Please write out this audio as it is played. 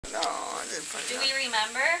No, I didn't find Do out. we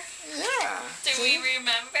remember? Yeah. Do we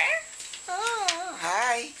remember? Oh,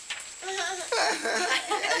 hi.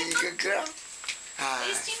 Are you a good girl? Hi. At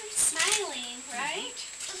least you were smiling, right?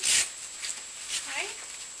 Right?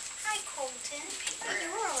 Hi, Colton. You're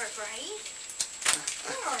all right.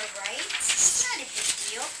 You're all right. It's not a big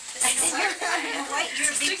deal. But you know what?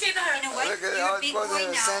 You're a big. You know what? Look at You're all a big both boy of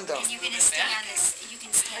the now, sandal. and you're gonna stay on this. You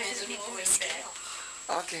can stand on the big boy scale.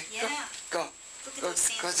 Okay, Yeah. go. Look at Go, those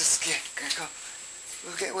go to sandals. the scale. Go.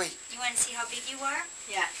 Okay, wait. You want to see how big you are?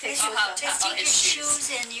 Yeah, take Let's shoes off. take your his shoes.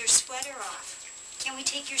 shoes and your sweater off. Can we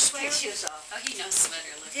take your sweater? Take shoes off. Oh, he knows sweater.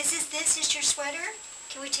 Look. This is your sweater?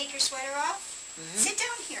 Can we take your sweater off? Sit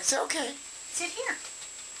down here. It's okay. Sit here.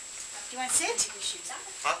 Do you want to sit? Take your shoes off.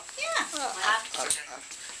 Yeah. I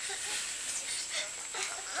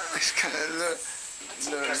was kind of a little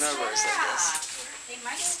nervous, I guess. They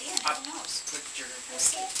might stand. Who knows? We'll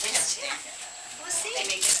see. They don't stand. We'll see. They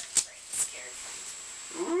make it scared.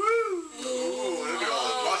 Ooh, look at all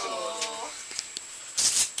the muscles.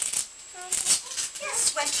 Yeah,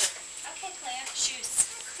 sweater. Okay, Claire. Shoes.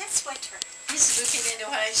 That's sweater. He's looking into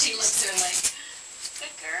what she looks at like.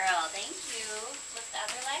 Good girl. Thank you. Lift the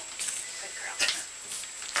other leg. Good girl.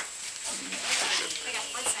 We got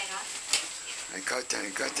one side off. I got that.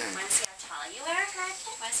 Want to see how tall you are?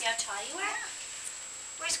 Want to see how tall you are?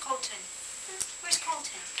 Where's Colton? Where's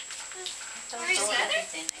Colton? Don't Where is throw he?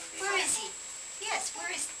 everything. Where is he? Yes,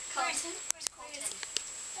 where's Colton? Where's Colton? Good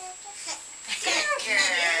There he is.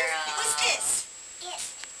 girl. Who's this?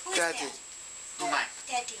 Who's Daddy. that? Who am I?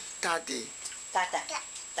 Daddy. Daddy. Tata.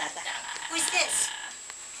 Tata. Who's this?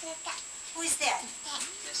 Who's that?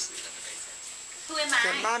 Who am The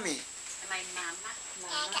I? mommy. Am I mama?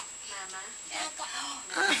 Mama?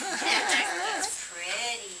 That's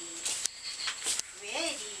pretty.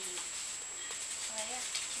 Pretty. Claire,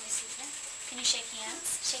 can you see that? Can you shake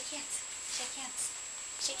hands? Shake hands. Shake hands.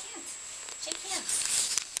 Shake hands. Shake hands.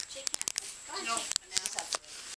 Shake hands. Go on, No. shake.